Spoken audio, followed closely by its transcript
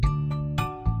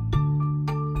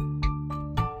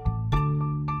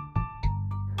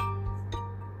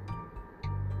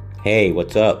Hey,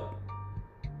 what's up?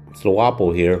 It's the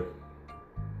Guapo here.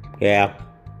 Yeah,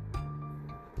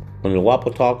 when the Guapo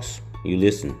talks, you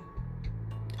listen.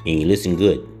 And you listen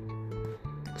good.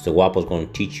 Because the Guapo's going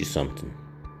to teach you something.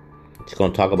 He's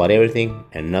going to talk about everything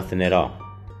and nothing at all.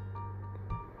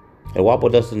 The Guapo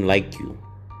doesn't like you.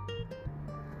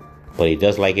 But he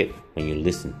does like it when you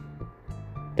listen.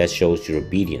 That shows you're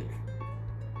obedient.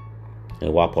 And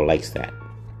the Guapo likes that.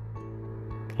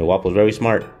 The Guapo's very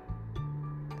smart.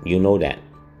 You know that.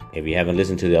 If you haven't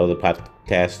listened to the other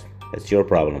podcast, that's your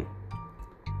problem.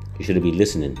 You should be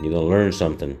listening. You're going to learn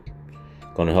something.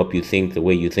 Going to help you think the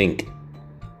way you think.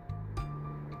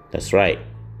 That's right.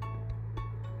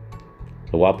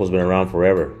 The Guapo's been around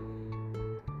forever.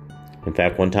 In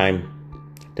fact, one time,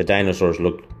 the dinosaurs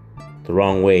looked the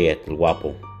wrong way at the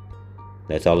Guapo.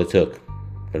 That's all it took.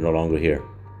 They're no longer here.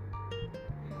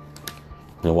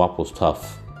 The Guapo's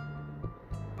tough.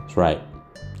 That's right.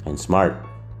 And smart.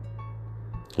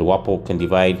 The Guapo can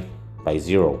divide by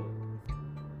 0.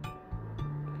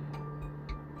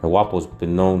 The Guapo's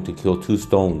been known to kill 2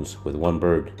 stones with 1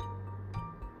 bird.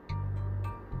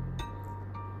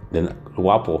 Then the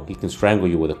Guapo, he can strangle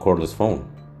you with a cordless phone.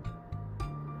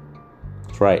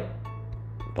 That's right.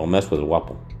 Don't mess with the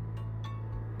Guapo.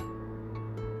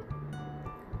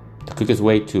 The quickest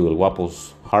way to the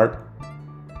Guapo's heart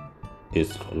is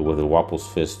with the Guapo's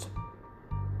fist.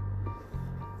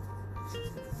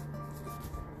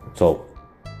 So,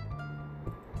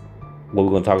 what we're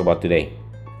going to talk about today?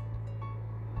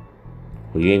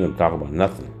 Well, you ain't going to talk about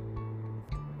nothing.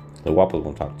 The Guapo's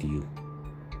going to talk to you.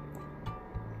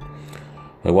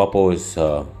 The Guapo is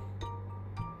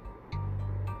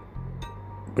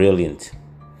brilliant.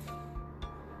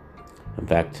 In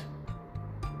fact,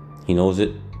 he knows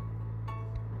it,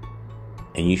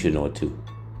 and you should know it too.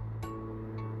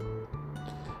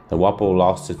 The Guapo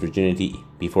lost his virginity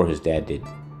before his dad did.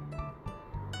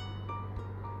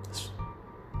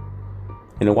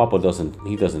 And the Guapo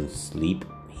doesn't sleep,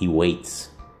 he waits.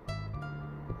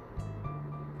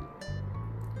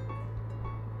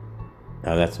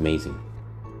 Now that's amazing.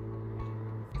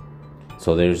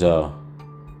 So there's no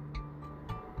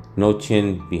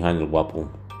chin behind the Guapo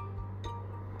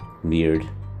beard.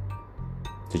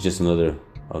 There's just another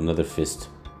fist.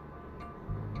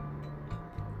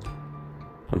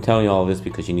 I'm telling you all this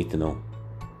because you need to know.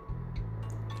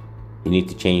 You need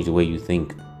to change the way you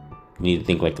think. You need to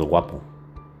think like the Guapo.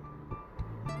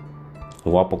 The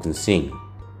Guapo can sing,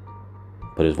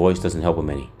 but his voice doesn't help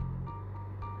him any.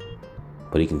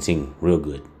 But he can sing real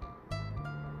good.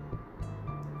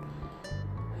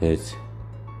 It's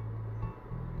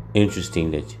interesting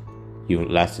that you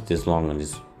lasted this long on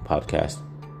this podcast.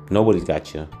 Nobody's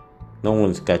got you. No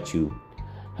one's got you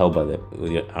held by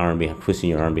with your arm twisting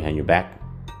your arm behind your back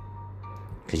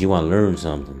because you want to learn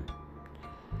something.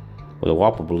 Well, the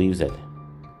Guapo believes that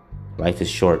life is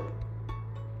short.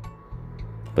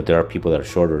 But there are people that are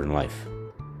shorter in life.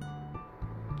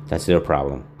 That's their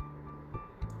problem.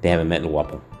 They haven't met the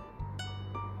Guapo.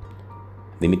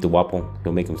 If they meet the Guapo,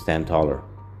 he'll make them stand taller.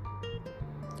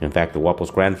 In fact, the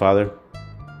Guapo's grandfather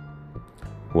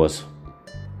was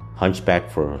hunchback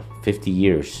for 50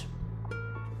 years.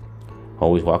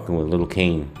 Always walking with a little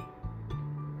cane.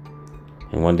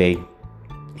 And one day,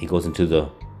 he goes into the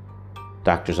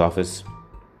doctor's office,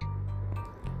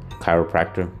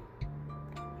 chiropractor.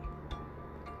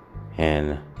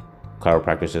 And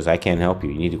chiropractor says, I can't help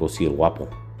you. You need to go see a Guapo.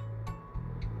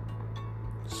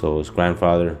 So his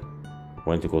grandfather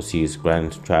went to go see his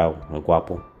grandchild, a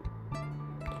Guapo.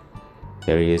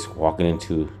 There he is, walking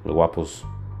into the Guapo's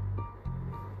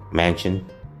mansion.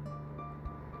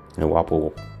 And the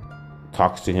Guapo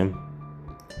talks to him.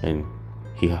 And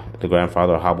the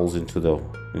grandfather hobbles into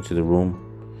the room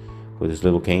with his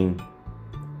little cane.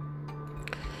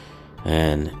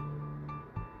 And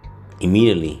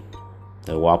immediately,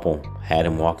 the Guapo had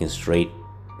him walking straight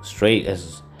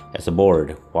as a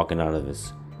board, walking out of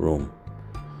his room.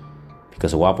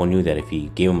 Because the Guapo knew that if he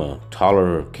gave him a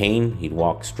taller cane, he'd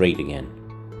walk straight again.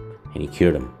 And he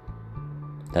cured him.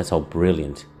 That's how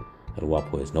brilliant the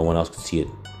Guapo is. No one else could see it.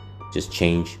 Just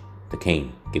change the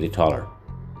cane, get it taller.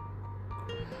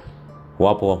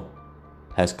 Guapo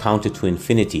has counted to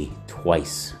infinity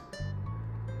twice.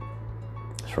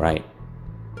 That's right.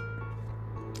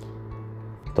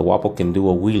 The Guapo can do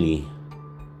a wheelie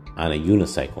on a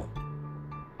unicycle.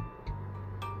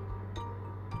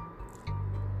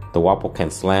 The Guapo can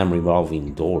slam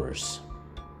revolving doors.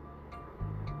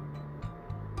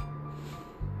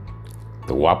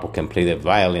 The Guapo can play the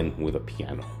violin with a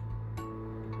piano.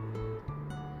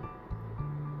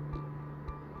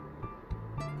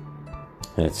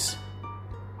 And it's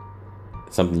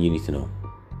something you need to know.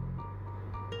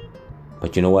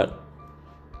 But you know what?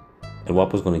 El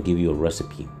Guapo's going to give you a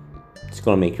recipe. It's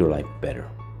going to make your life better.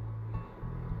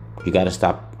 You got to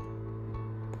stop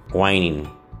whining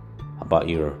about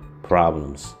your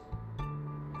problems.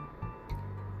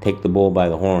 Take the bull by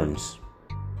the horns.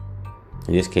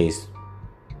 In this case,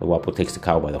 El Guapo takes the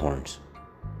cow by the horns.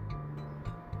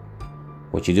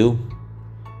 What you do?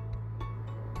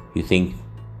 You think.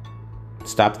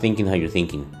 Stop thinking how you're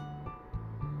thinking.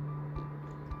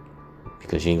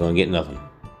 Because you ain't going to get nothing.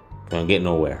 You're going to get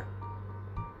nowhere.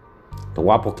 The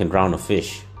Guapo can drown a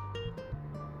fish.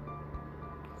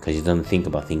 Because he doesn't think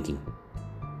about thinking.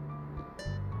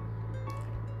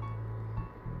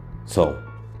 So,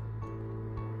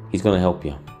 he's going to help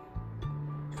you.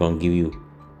 He's going to give you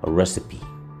a recipe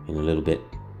in a little bit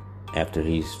after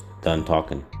he's done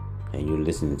talking and you're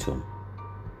listening to him.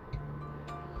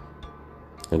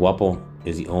 The Guapo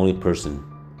is the only person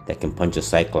that can punch a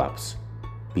cyclops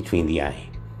between the eye.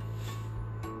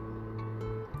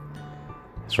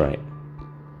 That's right.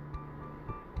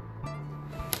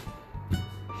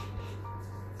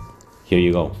 Here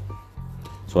you go.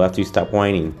 So after you stop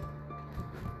whining,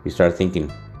 you start thinking,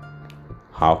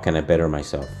 how can I better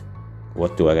myself?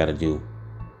 What do I got to do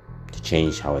to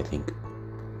change how I think?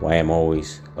 Why am I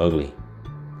always ugly?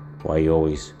 Why are you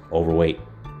always overweight?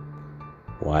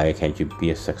 Why can't you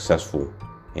be successful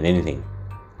in anything?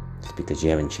 It's because you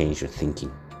haven't changed your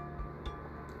thinking.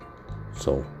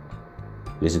 So,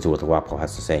 listen to what the Guapo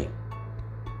has to say.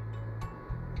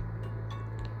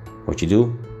 What you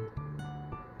do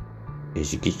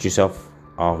is you get yourself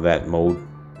off that mode,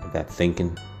 that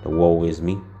thinking, the woe is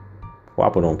me.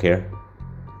 Guapo don't care.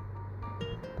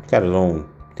 He's got his own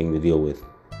thing to deal with.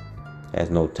 He has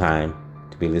no time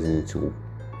to be listening to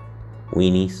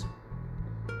weenies.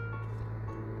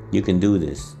 You can do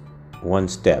this one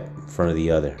step in front of the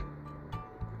other.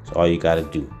 That's all you got to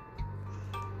do.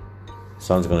 The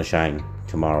sun's going to shine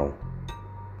tomorrow,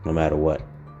 no matter what.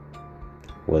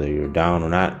 Whether you're down or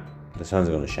not, the sun's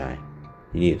going to shine.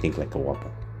 You need to think like the Guapo.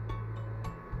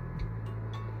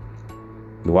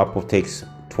 The Guapo takes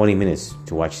 20 minutes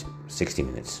to watch 60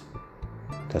 minutes.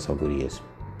 That's how good he is.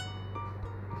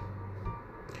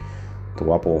 The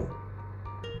Guapo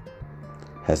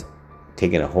has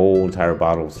taken a whole entire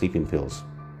bottle of sleeping pills.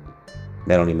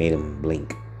 That only made him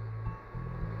blink.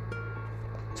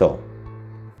 So,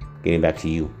 getting back to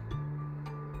you.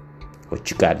 What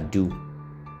you got to do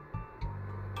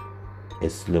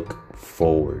is look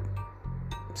forward.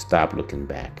 Stop looking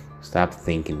back. Stop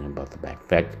thinking about the back. In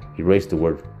fact, erase the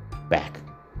word back.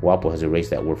 Guapo has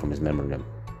erased that word from his memory.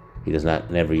 He does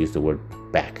not never use the word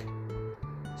back.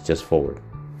 It's just forward.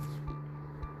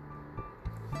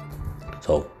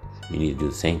 So, you need to do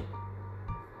the same.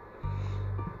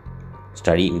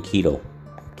 Start eating keto.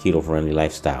 Keto-friendly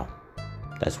lifestyle.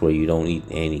 That's where you don't eat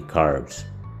any carbs.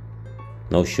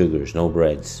 No sugars, no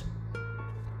breads.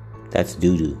 That's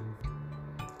doo-doo.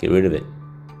 Get rid of it.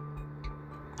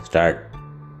 Start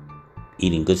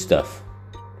eating good stuff.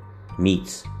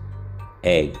 Meats,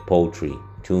 egg, poultry,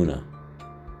 tuna,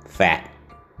 fat.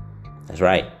 That's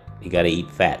right. You gotta eat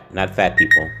fat. Not fat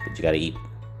people, but you gotta eat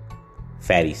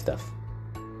fatty stuff.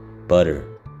 Butter,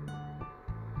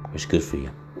 which is good for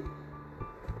you.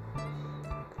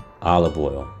 Olive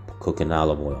oil. Cook in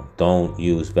olive oil. Don't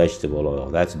use vegetable oil.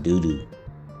 That's doo-doo.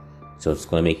 So it's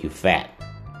going to make you fat.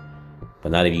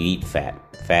 But not if you eat fat.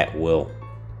 Fat will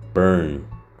burn.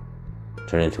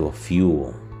 Turn into a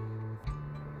fuel.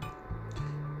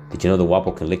 Did you know the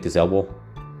Guapo can lick his elbow?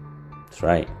 That's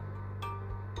right.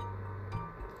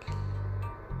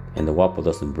 And the Guapo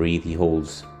doesn't breathe. He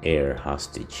holds air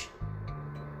hostage.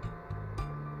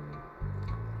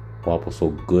 Guapo's so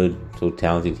good, so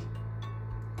talented.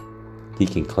 He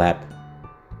can clap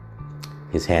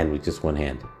his hand with just one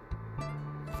hand.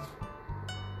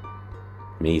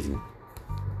 Amazing.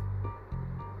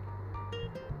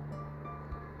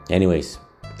 Anyways,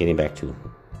 getting back to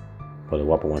what the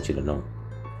Guapo wants you to know.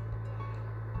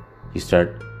 You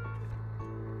start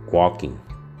walking.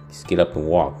 Just get up and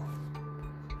walk.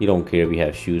 You don't care if you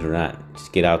have shoes or not.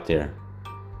 Just get out there.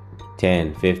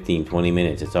 10, 15, 20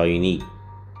 minutes. That's all you need.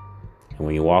 And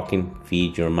when you're walking,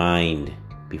 feed your mind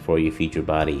before you feed your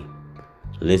body.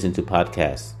 Listen to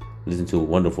podcasts. Listen to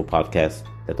wonderful podcasts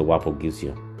that the Guapo gives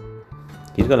you.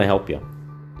 He's going to help you.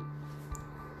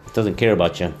 He doesn't care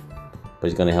about you, but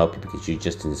he's going to help you because you're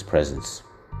just in his presence.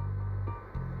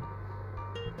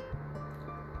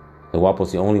 The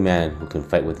Guapo's the only man who can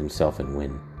fight with himself and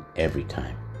win every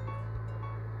time.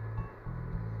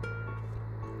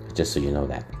 Just so you know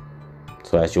that.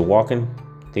 So as you're walking,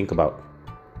 think about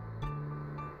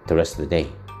the rest of the day.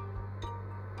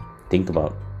 Think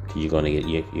about you're gonna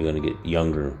get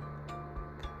younger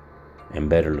and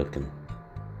better looking.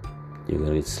 You're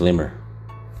going to get slimmer.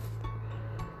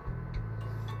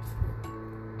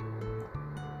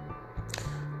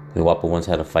 The Guapo once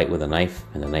had a fight with a knife,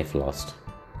 and the knife lost.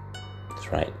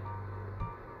 That's right.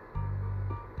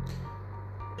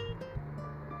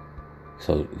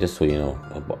 So, just so you know,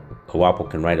 a Guapo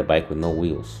can ride a bike with no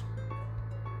wheels,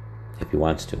 if he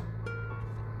wants to.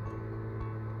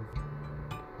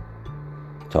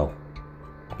 So,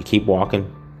 you keep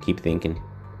walking, keep thinking.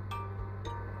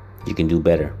 You can do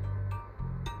better.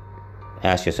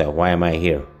 Ask yourself, why am I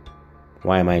here?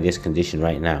 Why am I in this condition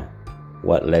right now?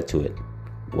 What led to it?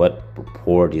 What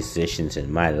poor decisions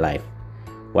in my life?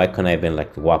 Why couldn't I have been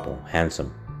like the Guapo,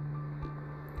 handsome,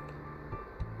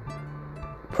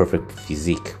 perfect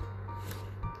physique?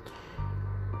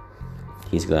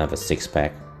 He's gonna have a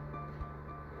six-pack.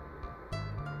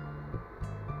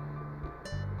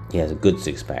 He has a good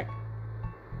six-pack.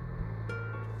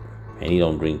 And he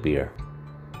don't drink beer.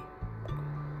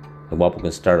 The Guapo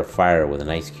can start a fire with an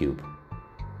ice cube.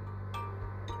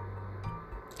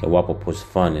 The Guapo puts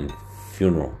fun in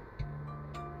funeral.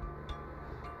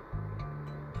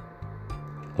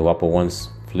 The Guapo once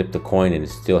flipped a coin and it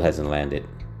still hasn't landed.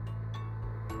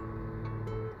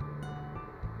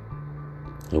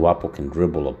 The Guapo can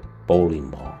dribble a bowling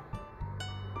ball.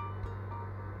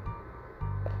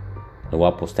 The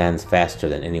Guapo stands faster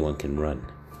than anyone can run.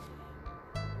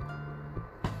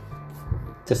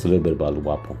 Just a little bit about the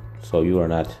Guapo. So you are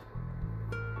not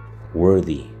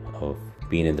worthy of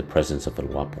being in the presence of El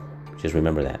Guapo. Just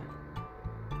remember that.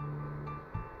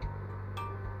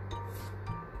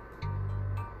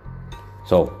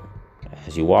 So,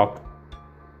 as you walk,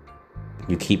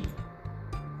 you keep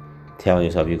telling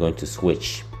yourself you're going to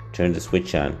switch. Turn the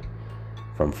switch on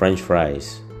from French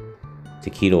fries to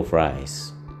keto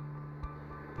fries.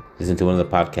 Listen to one of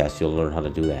the podcasts, you'll learn how to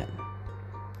do that.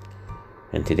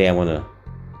 And today I want to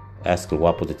ask El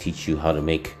Guapo to teach you how to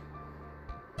make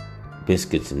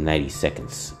biscuits in 90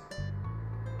 seconds.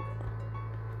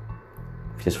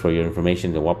 Just for your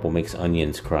information, the Guapo makes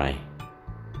onions cry.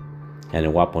 And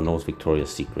El Guapo knows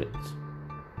Victoria's Secrets.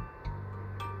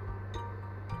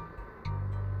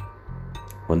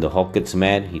 When the Hulk gets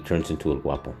mad, he turns into El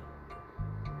Guapo.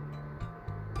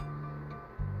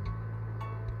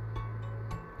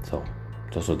 So,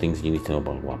 those are things you need to know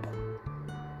about El Guapo.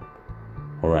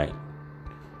 Alright.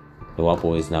 El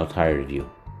Guapo is now tired of you.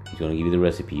 He's going to give you the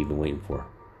recipe you've been waiting for.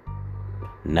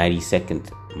 90-second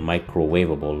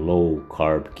microwavable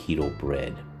low-carb keto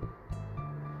bread.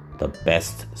 The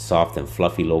best soft and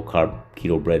fluffy low-carb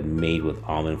keto bread made with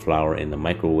almond flour in the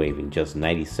microwave in just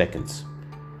 90 seconds.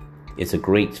 It's a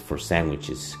great for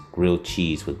sandwiches, grilled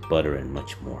cheese with butter, and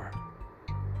much more.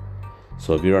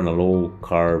 So if you're on a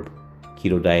low-carb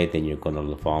keto diet, then you're going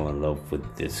to fall in love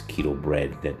with this keto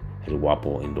bread that El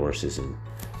Guapo endorses and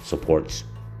supports.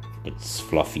 It's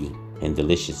fluffy and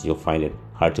delicious. You'll find it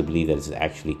hard to believe that it's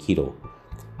actually keto.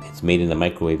 It's made in the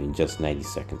microwave in just 90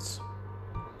 seconds.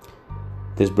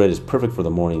 This bread is perfect for the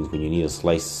mornings when you need a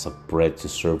slice of bread to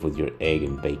serve with your egg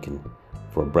and bacon,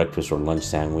 for a breakfast or lunch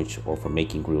sandwich, or for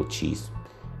making grilled cheese.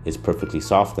 It's perfectly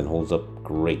soft and holds up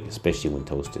great, especially when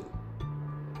toasted.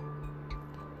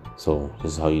 So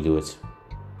this is how you do it.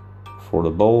 For the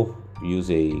bowl, use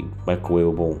a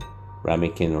microwavable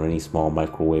ramekin or any small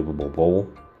microwavable bowl.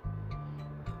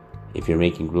 If you're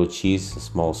making grilled cheese, a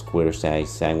small square size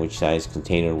sandwich size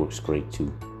container works great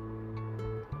too.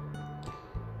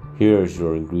 Here's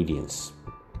your ingredients.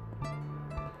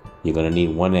 You're going to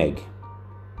need 1 egg,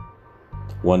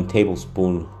 1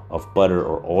 tablespoon of butter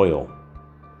or oil,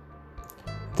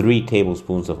 3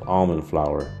 tablespoons of almond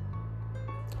flour,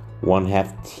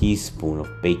 1/2 teaspoon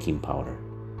of baking powder.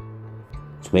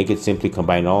 To make it, simply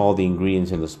combine all the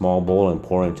ingredients in the small bowl and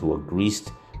pour into a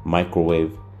greased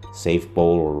microwave safe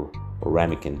bowl or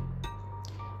ramekin.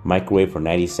 Microwave for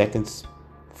 90 seconds.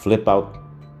 Flip out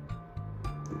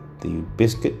the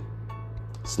biscuit,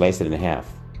 slice it in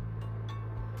half.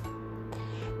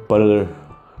 Butter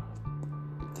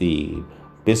the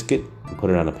biscuit and put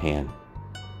it on a pan,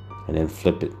 and then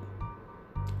flip it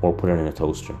or put it in a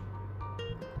toaster.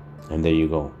 And there you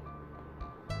go.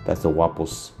 That's the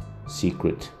Guapo's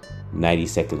secret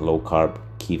 90-second low-carb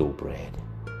keto bread.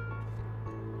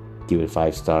 Give it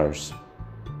 5 stars.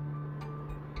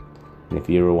 And if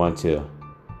you ever want to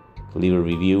leave a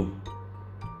review,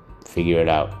 figure it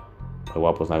out. El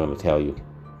Guapo's not going to tell you,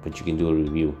 but you can do a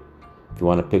review. If you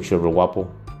want a picture of El Guapo,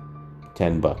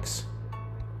 $10.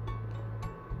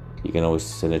 You can always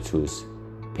send it to his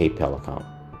PayPal account.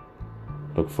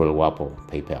 Look for El Guapo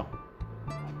PayPal.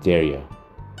 I dare you.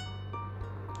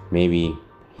 Maybe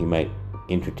he might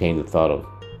entertain the thought of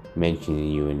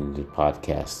mentioning you in the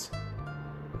podcast.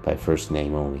 by first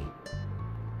name only.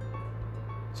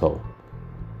 So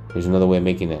here's another way of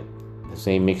making it. The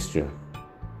same mixture.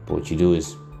 But what you do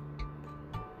is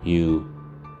you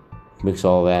mix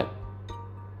all that.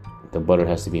 The butter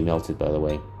has to be melted, by the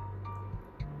way.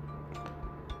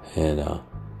 And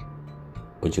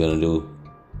what you're going to do,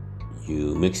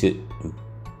 you mix it,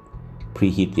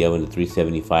 preheat the oven to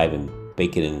 375 and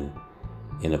bake it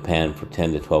in a pan for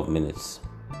 10 to 12 minutes.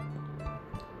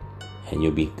 And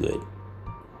you'll be good.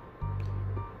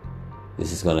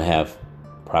 This is going to have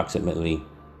approximately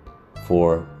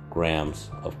 4 grams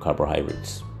of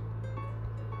carbohydrates,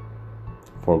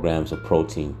 4 grams of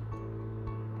protein.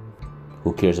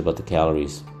 Who cares about the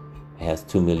calories? It has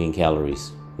 2 million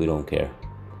calories. We don't care.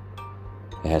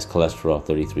 It has cholesterol,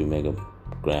 33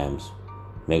 megabytes,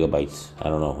 I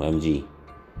don't know, mg,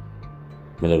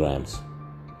 milligrams.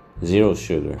 0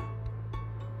 sugar.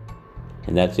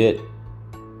 And that's it.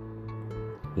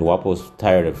 Guapo's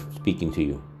tired of speaking to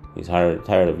you. He's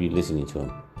tired of you listening to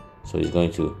him. So he's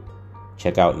going to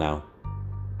check out now.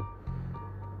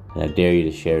 And I dare you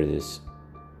to share this.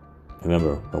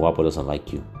 Remember, the Guapo doesn't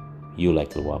like you. You like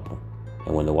the Guapo.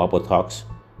 And when the Guapo talks,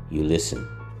 you listen.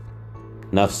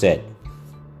 Enough said.